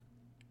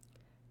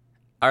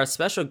Our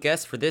special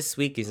guest for this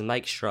week is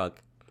Mike Strug.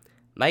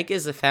 Mike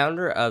is the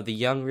founder of the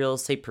Young Real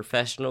Estate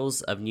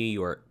Professionals of New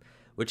York,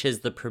 which is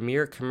the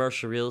premier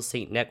commercial real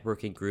estate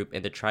networking group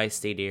in the tri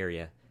state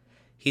area.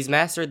 He's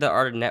mastered the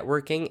art of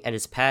networking, and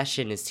his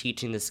passion is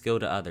teaching the skill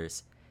to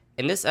others.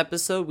 In this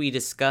episode, we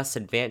discuss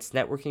advanced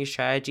networking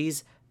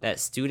strategies that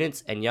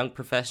students and young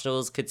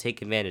professionals could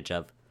take advantage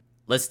of.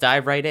 Let's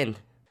dive right in.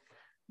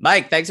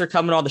 Mike, thanks for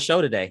coming on the show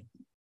today.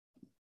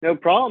 No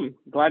problem.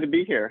 Glad to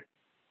be here.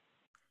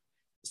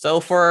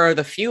 So, for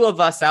the few of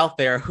us out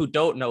there who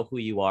don't know who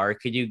you are,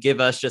 could you give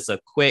us just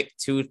a quick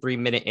 2 3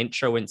 minute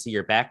intro into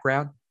your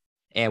background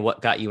and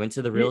what got you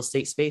into the real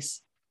estate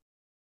space?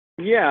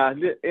 Yeah,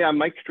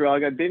 Mike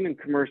Strug. I've been in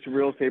commercial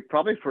real estate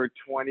probably for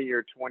 20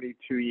 or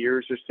 22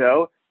 years or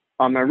so.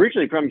 I'm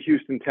originally from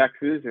Houston,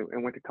 Texas,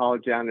 and went to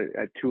college down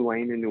at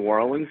Tulane in New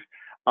Orleans.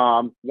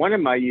 One of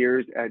my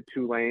years at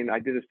Tulane, I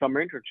did a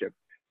summer internship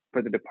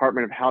for the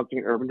Department of Housing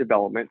and Urban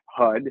Development,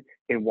 HUD,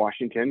 in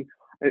Washington,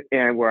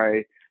 and where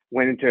I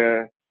went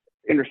into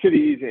inner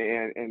cities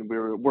and we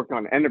were working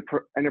on an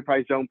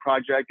enterprise zone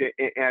project.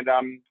 And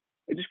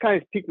it just kind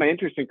of piqued my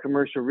interest in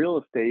commercial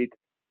real estate.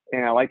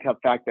 And I like the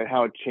fact that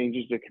how it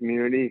changes the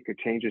community, it could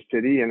change a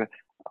city. And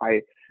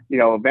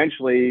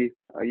eventually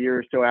a year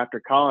or so after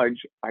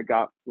college,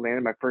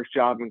 landed my first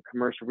job in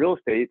commercial real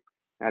estate.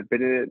 I've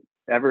been in it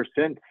ever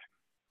since.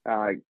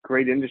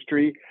 Great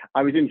industry.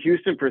 I was in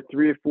Houston for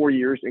 3 or 4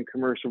 years in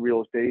commercial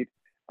real estate.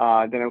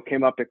 Then I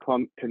came up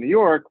to New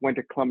York, went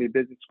to Columbia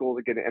Business School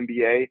to get an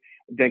MBA,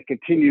 then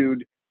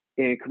continued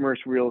in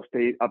commercial real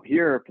estate up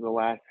here for the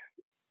last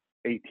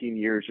 18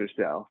 years or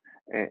so.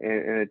 And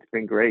it's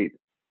been great.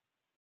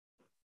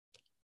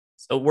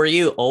 So, were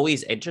you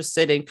always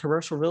interested in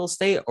commercial real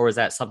estate, or was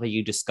that something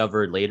you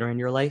discovered later in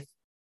your life?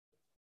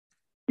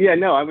 Yeah,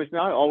 no, I was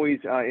not always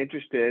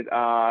interested.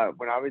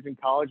 When I was in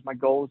college, my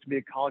goal was to be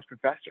a college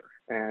professor.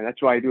 And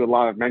that's why I do a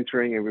lot of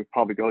mentoring, and we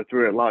probably go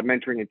through it, a lot of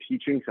mentoring and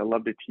teaching. So I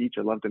love to teach,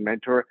 I love to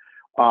mentor.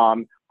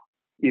 Um,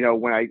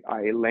 when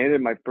I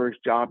landed my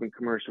first job in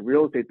commercial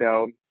real estate,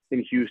 though,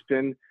 in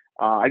Houston,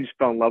 I just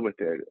fell in love with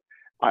it.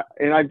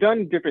 And I've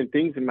done different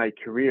things in my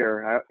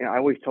career. I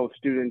always tell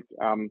students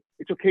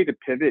it's okay to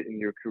pivot in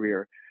your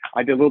career.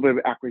 I did a little bit of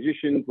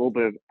acquisitions, a little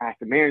bit of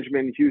asset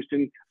management in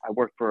Houston. I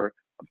worked for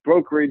a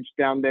brokerage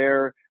down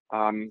there,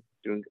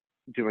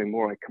 doing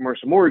more like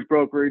commercial mortgage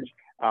brokerage.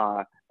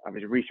 I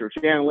was a research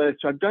analyst.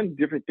 So I've done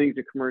different things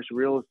in commercial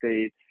real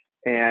estate,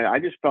 and I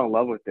just fell in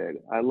love with it.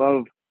 I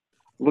love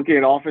looking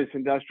at office,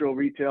 industrial,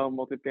 retail,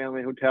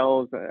 multifamily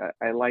hotels.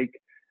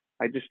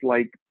 I just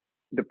like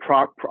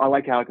I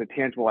like how it's a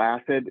tangible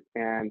asset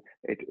and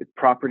it's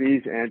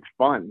properties and it's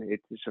fun.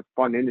 It's just a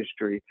fun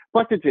industry.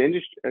 Plus, it's an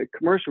industry,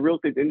 commercial real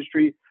estate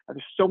industry.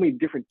 There's so many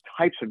different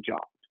types of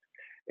jobs,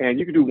 and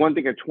you can do one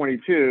thing at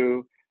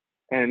 22,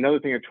 and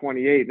another thing at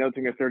 28, another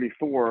thing at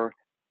 34,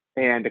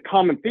 and the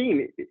common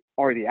theme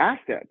are the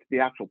assets, the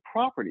actual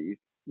properties.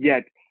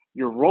 Yet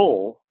your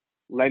role,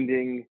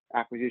 lending,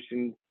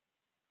 acquisition,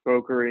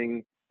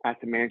 brokering,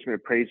 asset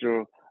management,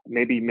 appraisal,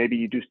 maybe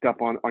you do stuff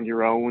on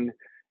your own.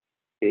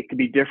 It could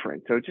be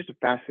different. So it's just a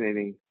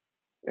fascinating,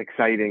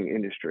 exciting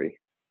industry.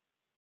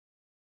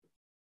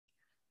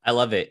 I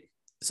love it.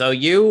 So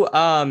you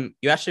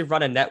actually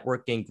run a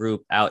networking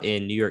group out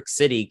in New York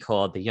City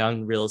called the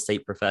Young Real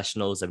Estate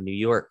Professionals of New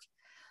York.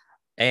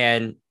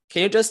 And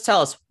can you just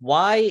tell us,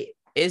 why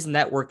is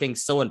networking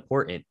so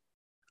important?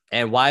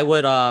 And why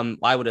would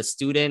a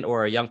student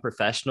or a young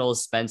professional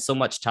spend so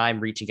much time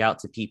reaching out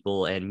to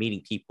people and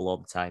meeting people all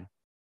the time?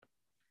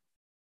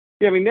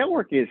 Yeah, I mean,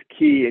 networking is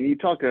key. And you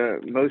talk to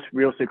most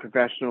real estate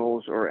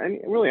professionals or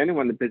really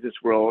anyone in the business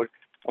world,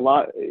 a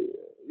lot,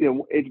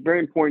 it's very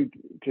important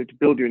to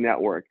build your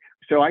network.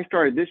 So I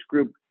started this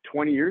group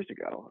 20 years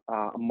ago,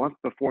 a month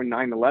before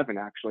 9/11.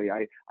 Actually.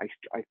 I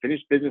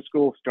finished business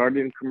school, started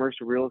in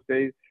commercial real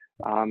estate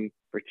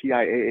for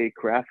TIAA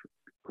Cref,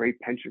 great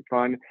pension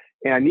fund.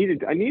 And I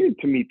needed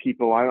to meet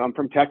people. I'm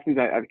from Texas.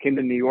 I came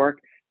to New York,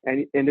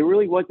 and there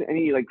really wasn't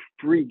any like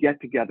free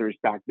get-togethers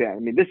back then. I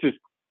mean, this is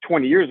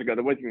 20 years ago.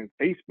 There wasn't even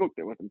Facebook,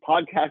 there wasn't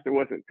podcast, there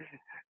wasn't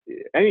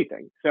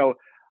anything. So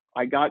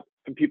I got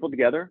some people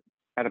together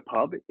at a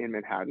pub in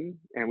Manhattan,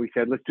 and we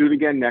said, let's do it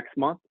again next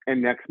month and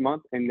next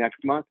month and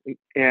next month.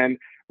 And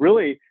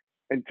really,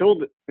 until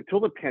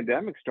the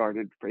pandemic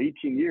started for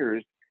 18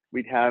 years,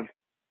 we'd have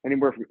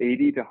anywhere from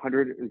 80 to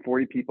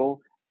 140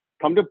 people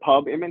come to a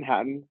pub in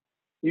Manhattan,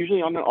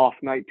 usually on an off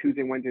night,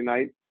 Tuesday, Wednesday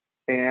night,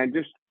 and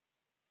just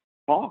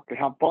talk and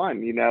have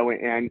fun,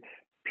 and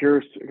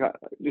pure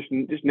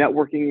just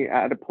networking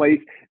at a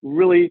place,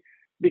 really,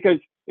 because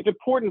it's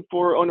important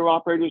for owner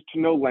operators to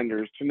know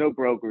lenders, to know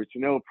brokers, to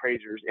know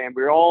appraisers. And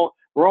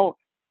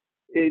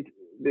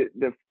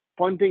the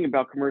fun thing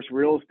about commercial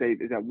real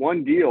estate is that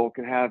one deal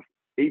can have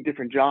 8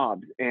 different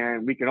jobs,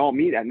 and we can all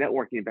meet at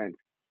networking events.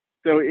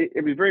 So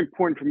it was very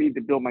important for me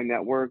to build my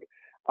network,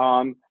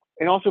 and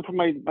also for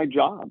my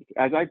jobs.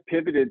 As I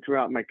pivoted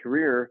throughout my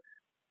career,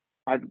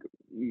 I've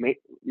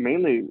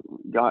mainly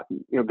got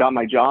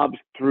my jobs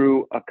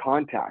through a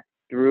contact,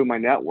 through my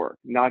network,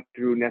 not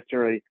through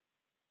necessarily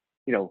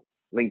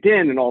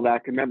LinkedIn and all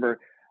that. 'Cause remember,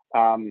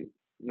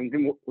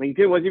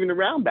 LinkedIn wasn't even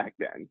around back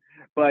then,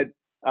 but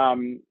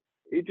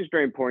it's just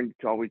very important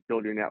to always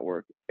build your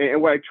network.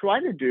 And what I try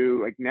to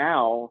do like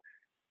now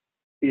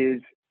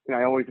is, and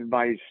I always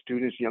advise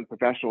students, young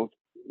professionals,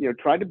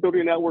 try to build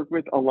your network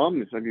with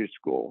alums of your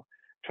school.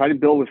 Try to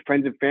build with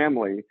friends and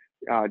family.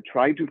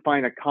 Try to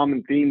find a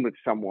common theme with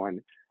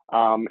someone.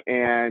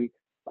 And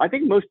I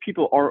think most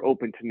people are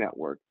open to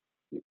network.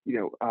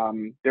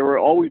 There will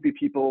always be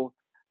people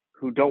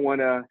who don't want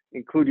to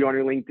include you on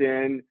your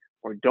LinkedIn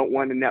or don't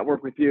want to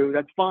network with you.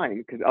 That's fine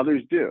because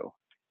others do.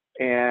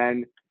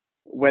 And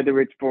whether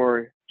it's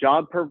for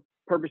job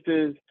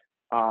purposes,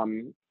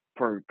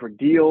 for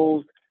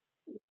deals,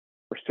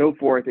 or so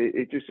forth,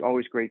 it's just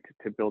always great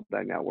to build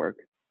that network.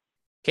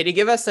 Can you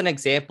give us an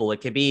example? It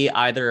could be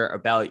either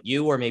about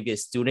you or maybe a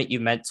student you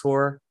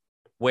mentor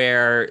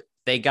where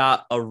they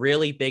got a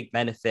really big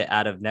benefit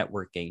out of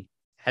networking.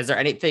 Has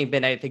there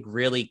been anything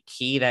really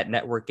key that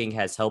networking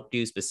has helped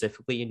you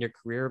specifically in your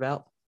career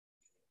about?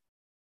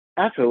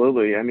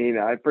 Absolutely. I mean,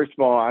 first of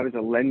all, I was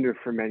a lender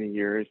for many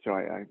years, so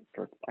I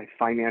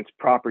financed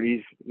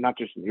properties not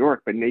just in New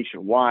York but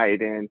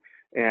nationwide,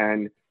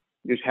 and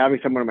just having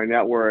someone in my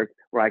network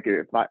where I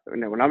could,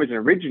 when I was an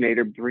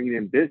originator bringing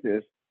in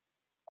business,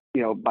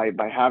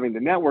 by having the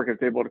network, I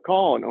was able to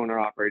call an owner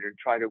operator and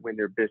try to win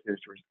their business,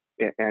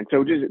 and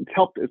so it's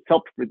helped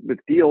with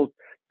deals,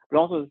 but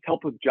also it's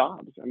helped with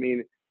jobs. I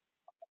mean,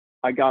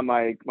 I got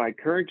my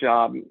current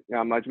job.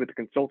 I was with a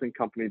consulting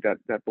company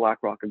that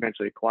BlackRock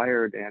eventually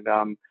acquired,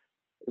 and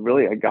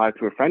really I got it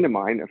through a friend of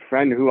mine, a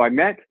friend who I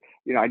met.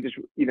 I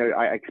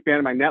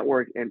expanded my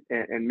network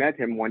and met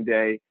him one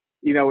day.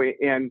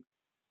 And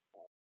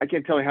I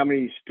can't tell you how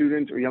many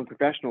students or young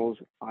professionals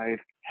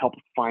I've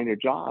helped find a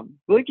job,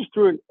 really just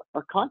through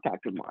a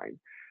contact of mine.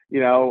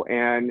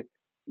 And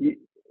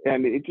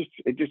it's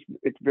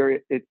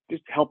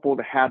just helpful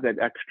to have that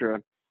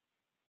extra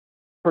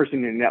person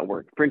in your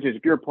network. For instance,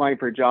 if you're applying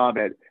for a job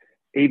at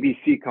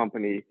ABC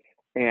company,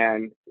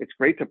 and it's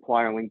great to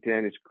apply on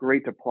LinkedIn, it's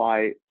great to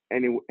apply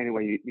any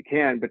way you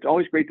can, but it's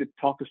always great to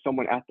talk to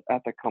someone at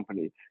the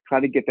company, try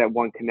to get that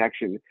one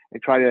connection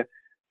and try to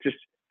just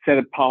set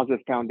a positive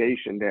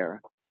foundation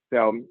there.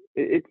 So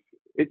it's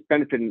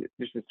benefited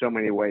just in so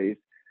many ways.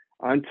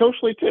 And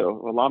socially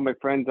too. A lot of my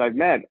friends I've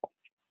met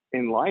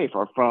in life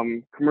are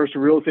from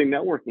commercial real estate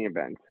networking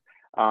events.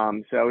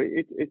 So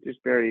it's just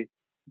very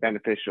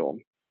beneficial.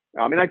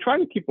 And I try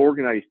to keep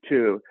organized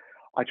too.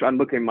 I'm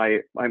looking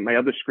at my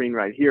other screen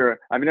right here.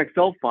 I have an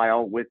Excel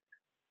file with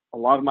a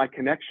lot of my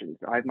connections.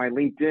 I have my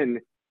LinkedIn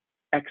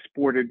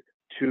exported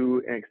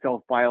to an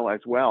Excel file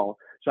as well,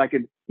 so I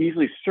could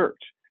easily search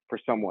for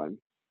someone.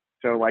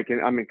 So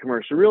I'm in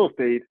commercial real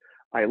estate,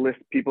 I list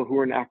people who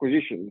are in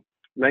acquisition,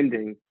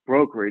 lending,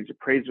 brokerage,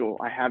 appraisal.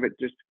 I have it,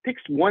 just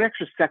takes one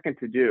extra second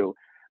to do.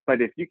 But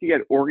if you can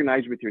get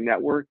organized with your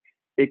network,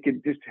 it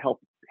could just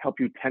help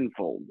you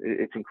tenfold.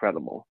 It's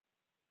incredible.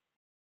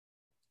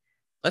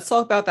 Let's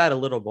talk about that a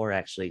little more,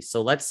 actually.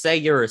 So let's say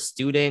you're a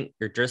student,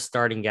 you're just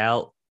starting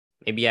out,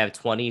 maybe you have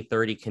 20,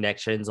 30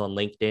 connections on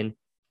LinkedIn.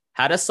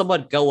 How does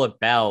someone go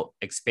about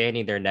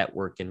expanding their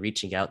network and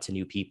reaching out to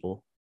new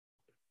people?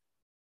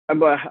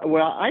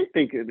 Well, I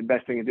think the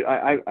best thing to do,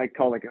 I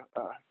call like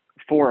a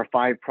 4 or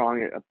 5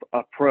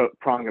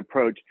 prong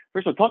approach.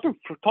 First of all,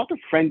 talk to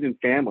friends and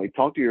family.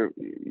 Talk to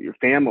your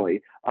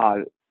family.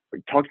 Talk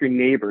to your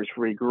neighbors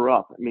where you grew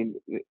up. I mean,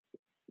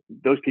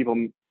 those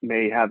people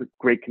may have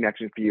great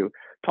connections for you.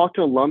 Talk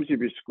to alums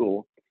of your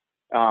school.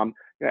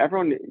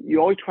 Everyone, you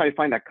always try to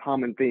find that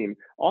common theme.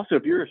 Also,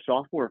 if you're a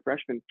sophomore or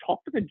freshman,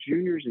 talk to the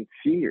juniors and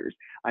seniors.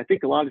 I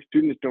think a lot of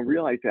students don't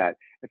realize that.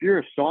 If you're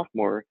a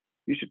sophomore,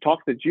 you should talk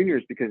to the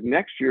juniors, because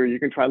next year you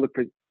can try to look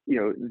for,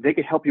 they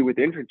can help you with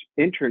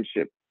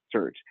internship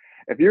search.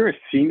 If you're a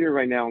senior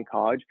right now in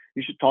college,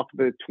 you should talk to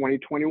the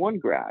 2021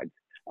 grads.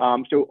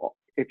 So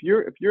if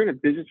you're in a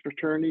business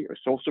fraternity or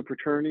social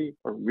fraternity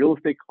or real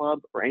estate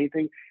club or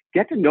anything,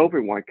 get to know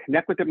everyone,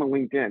 connect with them on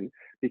LinkedIn,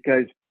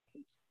 because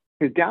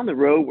down the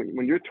road,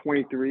 when you're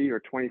 23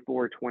 or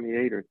 24 or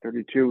 28 or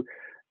 32,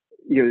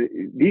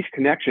 these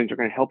connections are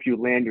going to help you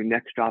land your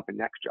next job and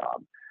next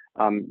job.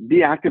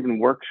 Be active in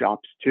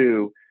workshops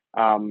too.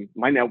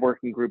 My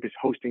networking group is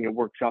hosting a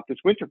workshop this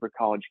winter for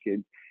college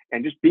kids,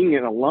 and just being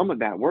an alum of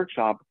that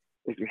workshop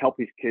is going to help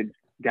these kids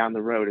down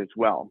the road as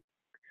well.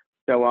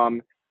 So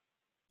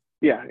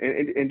yeah,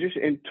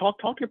 and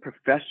talk to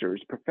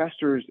professors.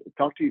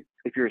 Talk to,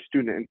 if you're a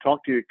student, and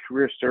talk to your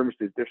career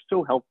services. They're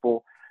so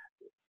helpful.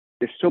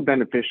 They're so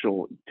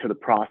beneficial to the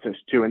process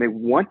too, and they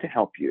want to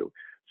help you.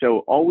 So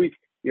always,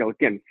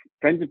 again,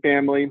 friends and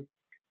family,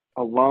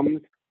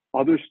 alums,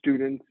 other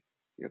students,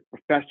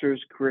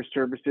 professors, career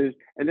services,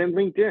 and then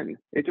LinkedIn.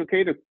 It's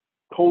okay to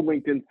cold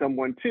LinkedIn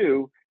someone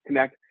too,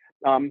 connect.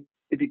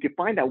 If you can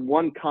find that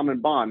one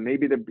common bond,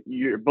 maybe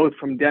you're both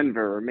from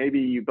Denver, or maybe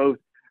you both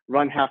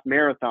run half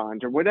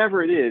marathons, or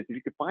whatever it is, if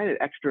you can find an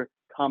extra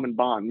common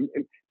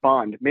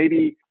bond,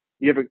 maybe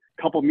you have a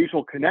couple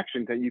mutual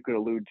connections that you could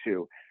allude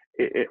to.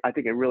 I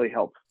think it really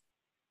helps.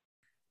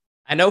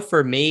 I know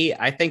for me,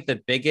 I think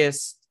the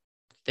biggest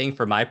thing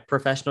for my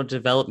professional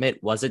development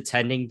was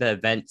attending the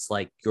events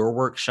like your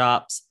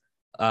workshops,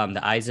 the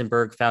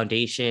Eisenberg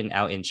Foundation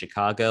out in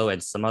Chicago,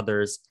 and some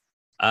others.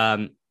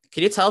 Can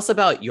you tell us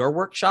about your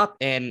workshop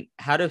and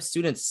how do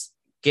students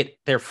get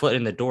their foot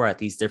in the door at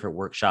these different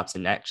workshops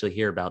and actually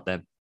hear about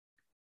them?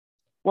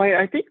 Well,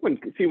 I think when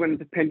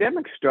the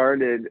pandemic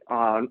started,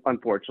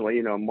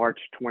 unfortunately, March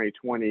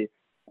 2020,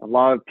 a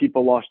lot of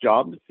people lost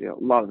jobs. A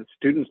lot of the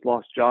students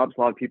lost jobs.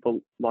 A lot of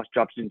people lost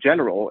jobs in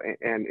general,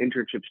 and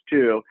internships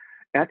too.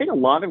 And I think a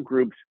lot of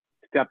groups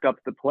stepped up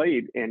to the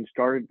plate and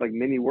started like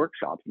mini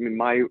workshops. I mean,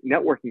 my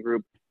networking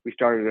group, we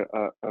started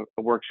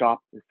a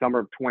workshop in the summer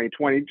of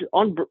 2020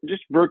 on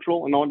just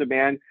virtual and on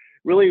demand,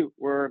 really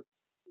where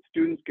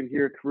students can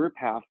hear a career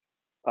path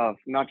of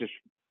not just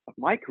of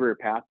my career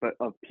path, but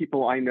of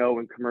people I know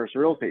in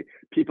commercial real estate,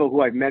 people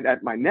who I've met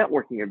at my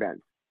networking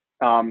events.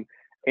 Um,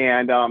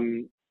 and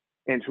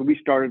and so we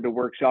started the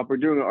workshop. We're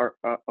doing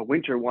a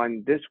winter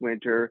one this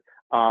winter.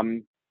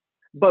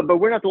 But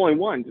we're not the only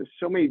ones. There's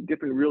so many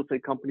different real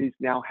estate companies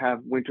now have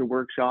winter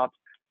workshops.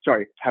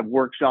 Sorry, have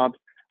workshops,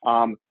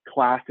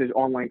 classes,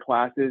 online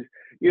classes.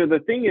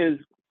 The thing is,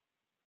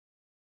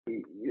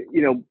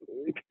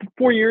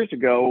 4 years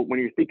ago, when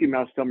you're thinking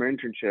about summer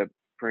internship,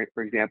 for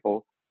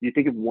example, you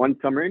think of one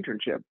summer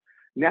internship.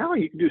 Now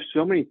you can do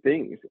so many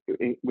things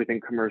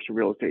within commercial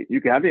real estate. You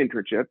can have an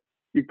internship.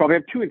 You probably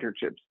have two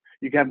internships.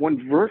 You can have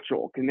one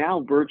virtual. And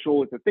now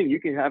virtual is a thing. You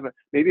can have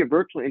maybe a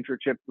virtual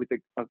internship with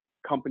a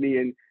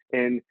company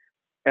in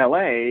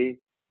LA,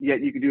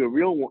 yet you could do a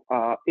real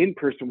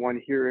in-person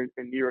one here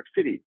in New York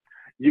City.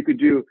 You could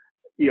do,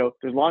 there's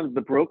a lot of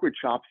the brokerage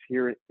shops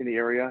here in the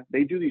area.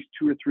 They do these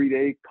 2 or 3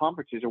 day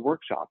conferences or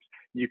workshops.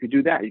 You could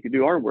do that. You could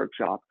do our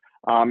workshop,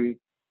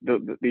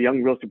 the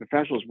Young Real Estate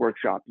Professionals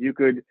workshop. You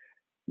could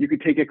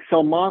take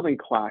Excel modeling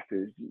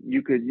classes.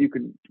 You could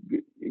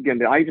again,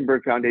 the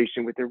Eisenberg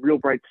Foundation with their Real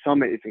Bright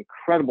Summit is an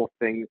incredible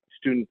thing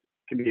students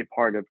can be a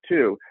part of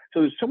too.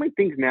 So there's so many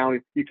things now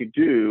you could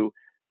do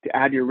to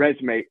add your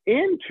resume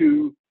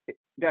into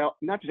that,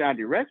 not just add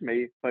your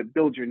resume, but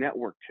build your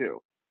network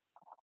too.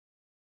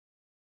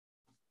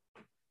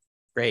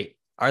 Great.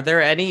 Are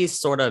there any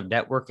sort of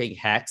networking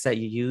hacks that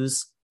you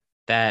use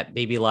that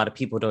maybe a lot of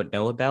people don't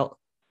know about?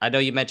 I know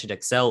you mentioned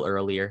Excel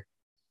earlier.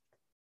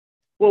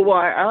 Well,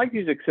 I like to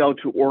use Excel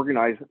to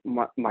organize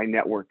my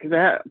network because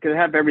I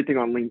have everything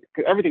on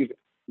LinkedIn. Everything's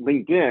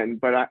LinkedIn,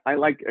 but I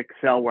like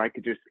Excel where I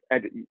could just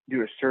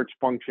do a search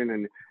function,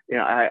 and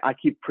I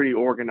keep pretty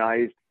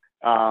organized.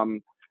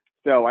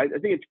 So I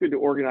think it's good to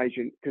organize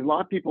you because a lot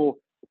of people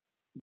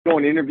go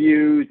on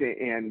interviews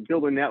and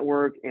build a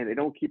network and they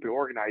don't keep it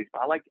organized.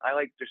 But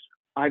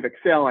I have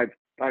Excel.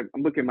 I'm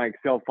looking at my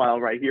Excel file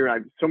right here. I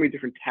have so many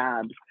different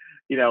tabs,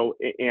 and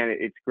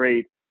it's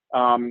great.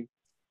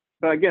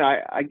 But again,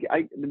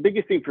 the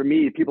biggest thing for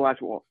me, people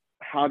ask, well,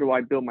 how do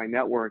I build my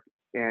network?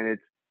 And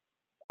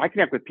I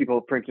connect with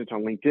people, for instance,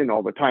 on LinkedIn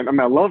all the time. I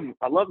mean,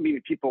 I love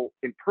meeting people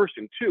in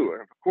person too.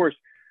 And of course,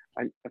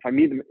 if I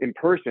meet them in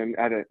person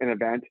at an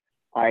event,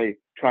 I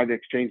try to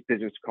exchange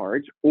business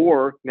cards.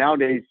 Or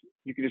nowadays,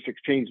 you can just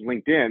exchange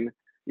LinkedIn.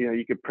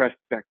 You could press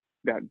that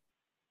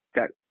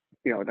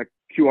the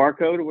QR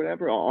code or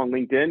whatever on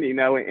LinkedIn.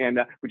 And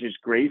which is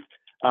great.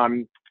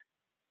 But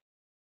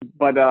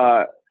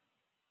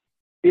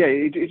yeah,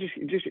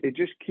 it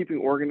just keeping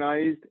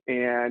organized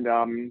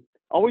and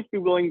always be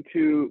willing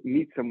to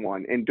meet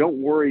someone and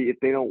don't worry if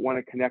they don't want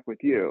to connect with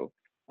you.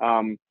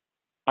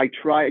 I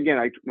try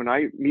again. When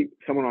I meet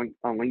someone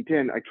on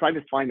LinkedIn, I try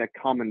to find that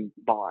common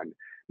bond.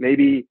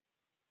 Maybe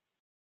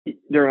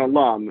they're an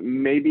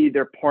alum. Maybe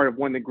they're part of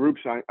one of the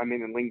groups I'm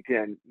in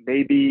LinkedIn.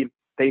 Maybe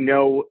they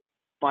know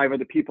 5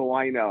 other people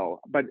I know.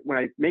 But when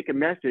I write a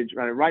message,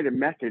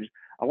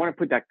 I want to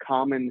put that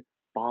common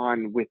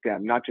bond with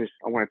them, not just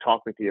I want to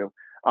talk with you.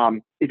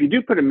 If you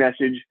do put a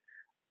message,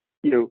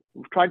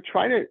 try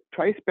to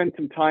spend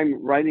some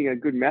time writing a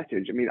good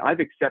message. I mean, I've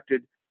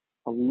accepted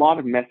a lot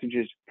of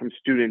messages from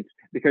students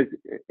because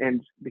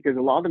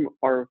a lot of them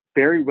are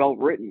very well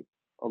written.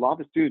 A lot of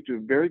the students do a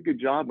very good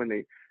job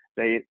when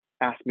they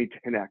ask me to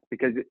connect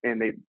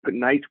and they put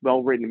nice,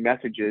 well written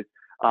messages.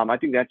 I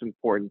think that's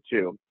important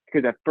too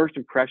because that first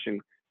impression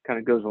kind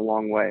of goes a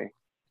long way.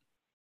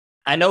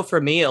 I know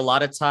for me, a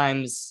lot of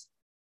times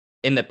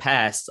in the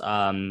past,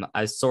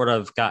 I've sort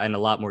of gotten a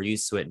lot more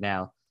used to it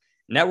now.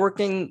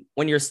 Networking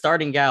when you're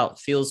starting out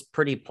feels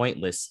pretty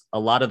pointless. A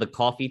lot of the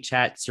coffee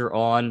chats you're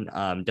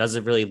on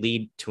doesn't really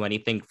lead to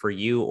anything for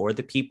you or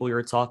the people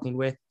you're talking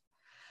with.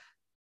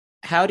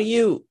 How do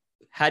you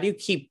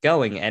keep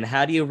going and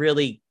how do you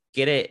really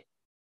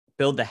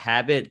build the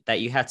habit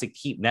that you have to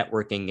keep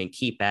networking and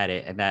keep at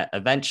it and that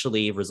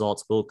eventually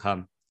results will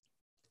come?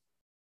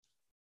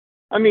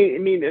 I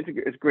mean, it's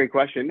a great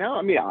question. No,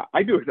 I mean,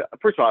 I do.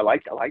 First of all, I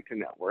like to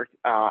network.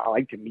 I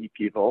like to meet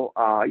people.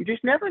 You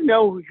just never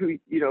know who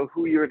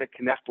you're to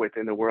connect with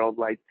in the world.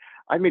 Like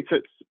I made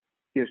such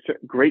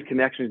great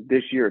connections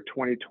this year,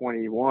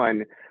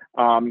 2021.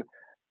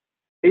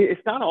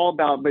 It's not all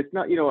about, but it's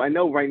not. I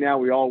know right now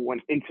we all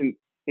want instant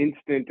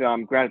instant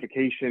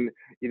gratification,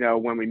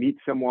 when we meet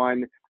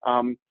someone.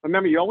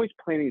 Remember, you're always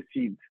planting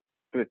seeds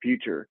for the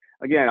future.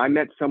 Again, I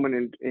met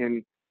someone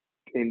in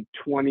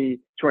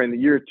the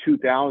year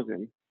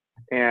 2000,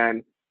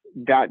 and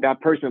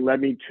that person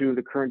led me to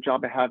the current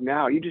job I have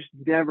now. You just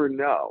never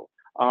know.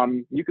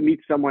 You can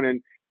meet someone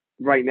and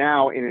right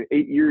now in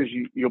 8 years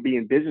you'll be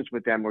in business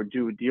with them or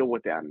do a deal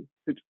with them.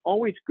 It's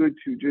always good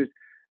to just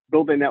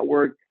build a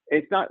network.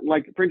 It's not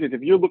like, for instance,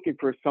 if you're looking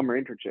for a summer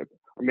internship,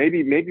 or maybe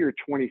you're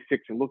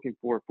 26 and looking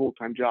for a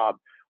full-time job,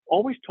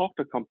 always talk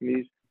to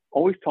companies,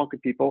 always talk to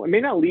people. It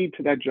may not lead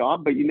to that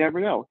job, but you never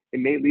know. It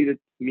may lead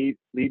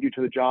you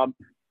to the job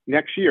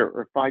next year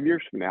or 5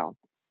 years from now.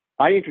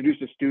 I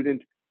introduced a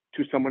student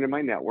to someone in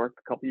my network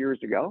a couple years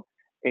ago,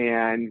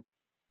 and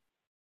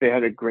they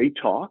had a great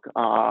talk.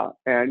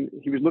 And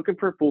he was looking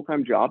for a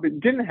full-time job. It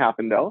didn't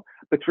happen though.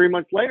 But 3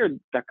 months later,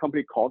 that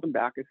company called him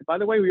back and said, "By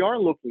the way, we are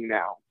looking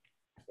now."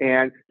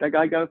 And that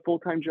guy got a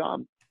full-time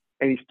job,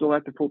 and he's still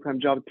at the full-time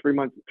job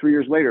 3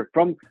 years later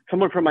from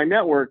someone from my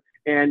network.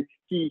 And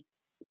he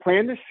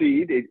planted the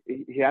seed.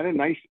 He had a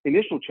nice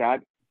initial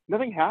chat.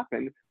 Nothing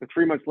happened, but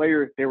 3 months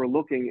later, they were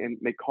looking and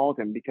they called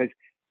him because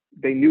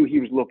they knew he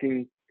was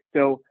looking.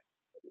 So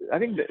I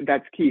think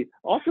that's key.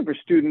 Also for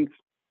students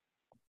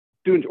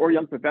or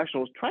young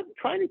professionals,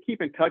 try to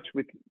keep in touch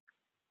with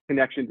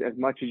connections as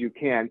much as you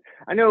can.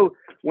 I know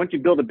once you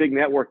build a big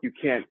network, you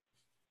can't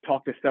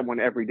talk to someone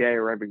every day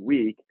or every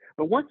week,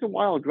 but once in a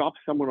while, drop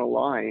someone a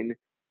line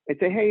and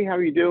say, "Hey, how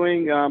are you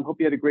doing? Hope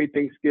you had a great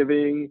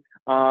Thanksgiving."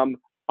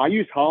 I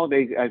use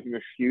holidays as an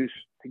excuse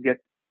to get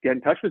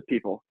in touch with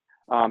people.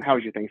 How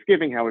was your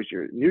Thanksgiving? How was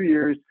your New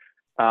Year's?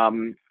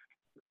 Um,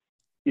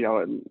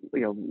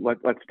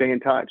 let's stay in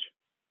touch.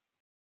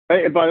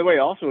 Hey, by the way,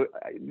 also,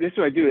 this is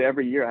what I do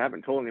every year. I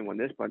haven't told anyone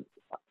this, but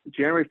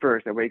January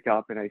 1st, I wake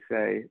up and I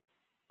say,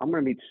 "I'm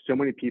going to meet so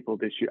many people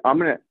this year. I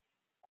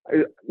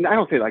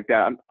don't say it like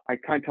that. I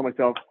kind of tell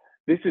myself,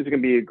 this is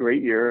going to be a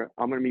great year.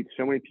 I'm going to meet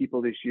so many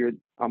people this year.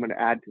 I'm going to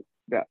add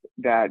that.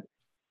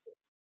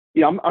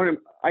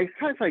 I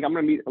kind of feel like I'm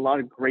going to meet a lot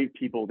of great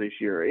people this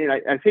year. And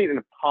I say it in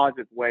a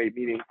positive way,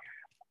 meaning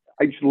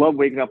I just love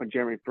waking up on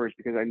January 1st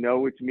because I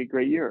know it's going to be a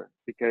great year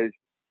because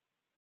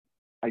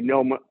I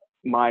know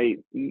my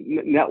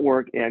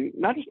network, and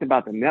not just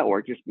about the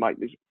network, just going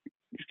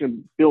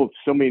to build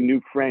so many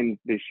new friends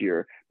this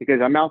year because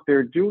I'm out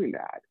there doing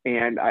that.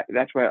 And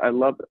that's why I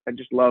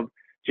just love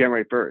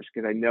January 1st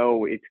because I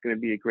know it's going to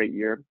be a great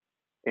year.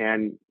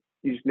 And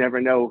you just never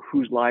know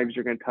whose lives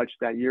you're going to touch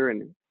that year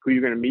and who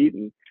you're going to meet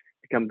and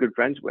become good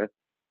friends with.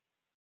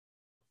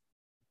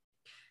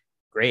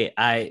 Great.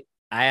 I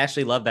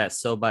actually love that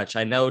so much.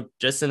 I know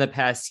just in the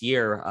past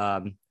year,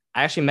 I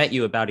actually met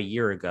you about a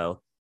year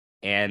ago,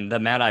 and the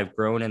amount I've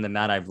grown and the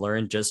amount I've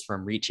learned just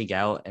from reaching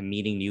out and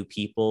meeting new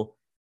people,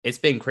 it's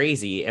been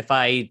crazy. If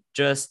I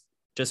just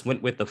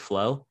went with the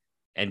flow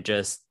and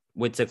just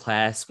went to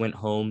class, went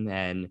home,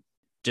 and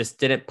just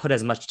didn't put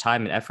as much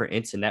time and effort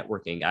into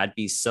networking, I'd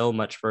be so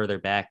much further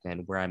back than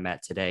where I'm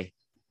at today.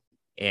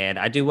 And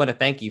I do want to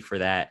thank you for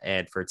that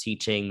and for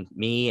teaching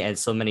me and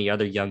so many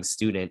other young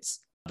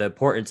students the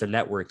importance of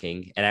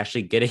networking and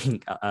actually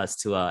getting us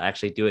to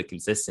actually do it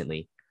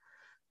consistently.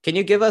 Can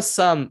you give us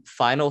some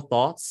final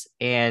thoughts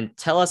and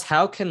tell us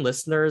how can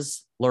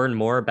listeners learn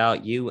more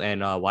about you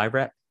and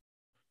YREP?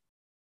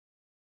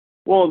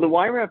 Well, the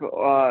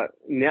YREP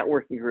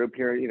networking group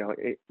here,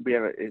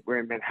 we're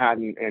in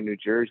Manhattan and New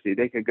Jersey.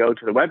 They could go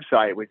to the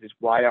website, which is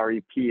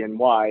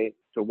YREPNY,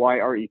 so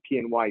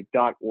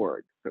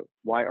YREPNY.org. So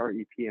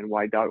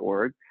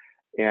YREPNY.org.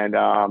 And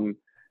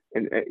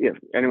if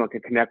anyone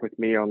can connect with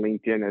me on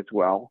LinkedIn as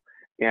well.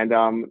 And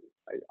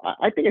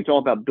I think it's all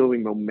about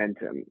building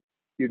momentum.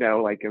 And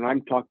I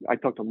talk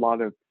to a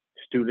lot of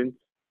students,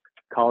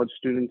 college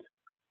students,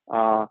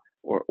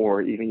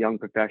 or even young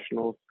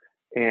professionals.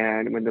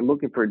 And when they're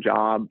looking for a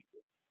job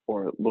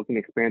or looking to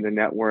expand their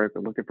network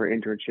or looking for an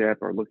internship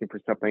or looking for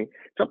something,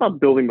 it's all about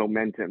building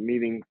momentum,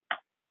 meaning,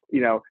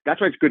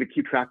 that's why it's good to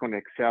keep track on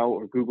Excel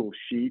or Google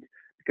Sheet,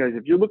 because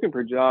if you're looking for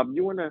a job,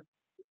 you want to,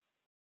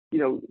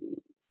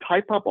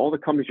 type up all the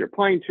companies you're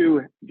applying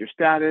to, your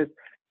status,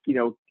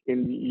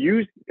 and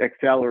use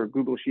Excel or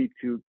Google Sheet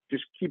to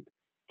just keep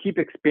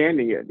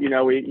expanding it. You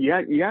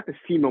have to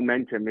see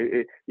momentum.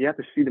 You have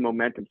to see the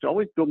momentum. So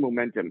always build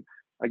momentum.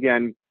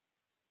 Again,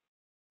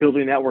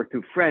 building a network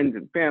through friends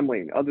and family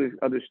and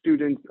other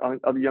students,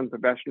 other young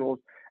professionals.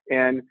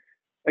 And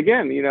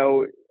again,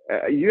 you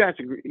asked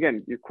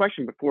again. Your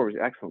question before was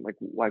excellent.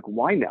 Like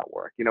why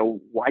network?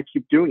 Why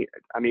keep doing it?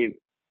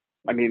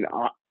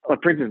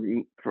 For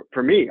instance,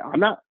 for me,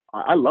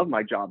 I love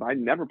my job. I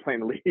never plan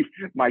to leave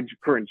my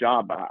current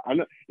job. I'm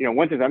not,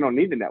 one thing I don't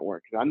need the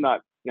network because I'm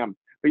not,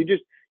 but you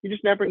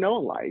just never know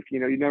in life. You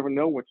never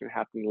know what's going to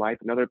happen in life.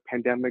 Another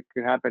pandemic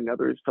could happen.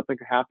 Something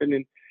could happen,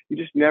 and you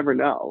just never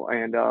know.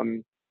 And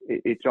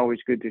it's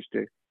always good just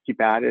to keep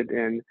at it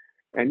and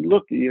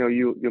look.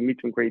 You'll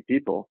meet some great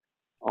people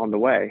on the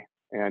way.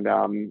 And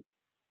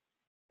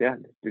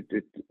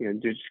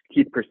just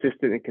keep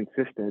persistent and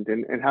consistent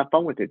and have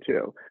fun with it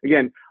too.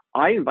 Again,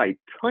 I invite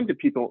tons of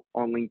people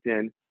on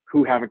LinkedIn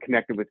who haven't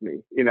connected with me,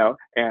 and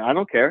I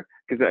don't care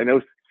because I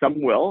know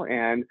some will,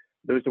 and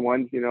those are the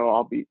ones,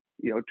 I'll be,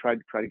 try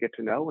to get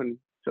to know and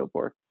so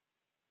forth.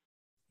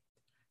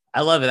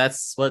 I love it.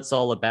 That's what it's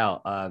all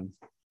about.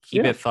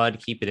 Keep Yeah. it fun,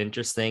 keep it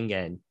interesting,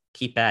 and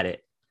keep at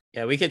it.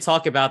 Yeah, we could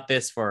talk about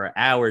this for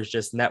hours,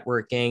 just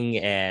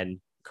networking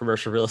and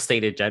commercial real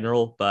estate in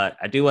general, but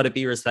I do want to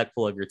be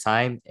respectful of your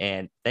time.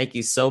 And thank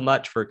you so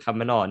much for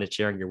coming on and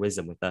sharing your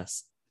wisdom with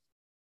us.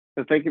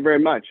 So thank you very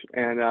much.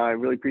 And I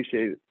really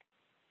appreciate it.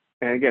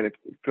 And again,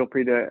 feel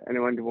free to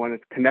anyone who want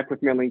to connect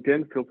with me on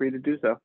LinkedIn, feel free to do so.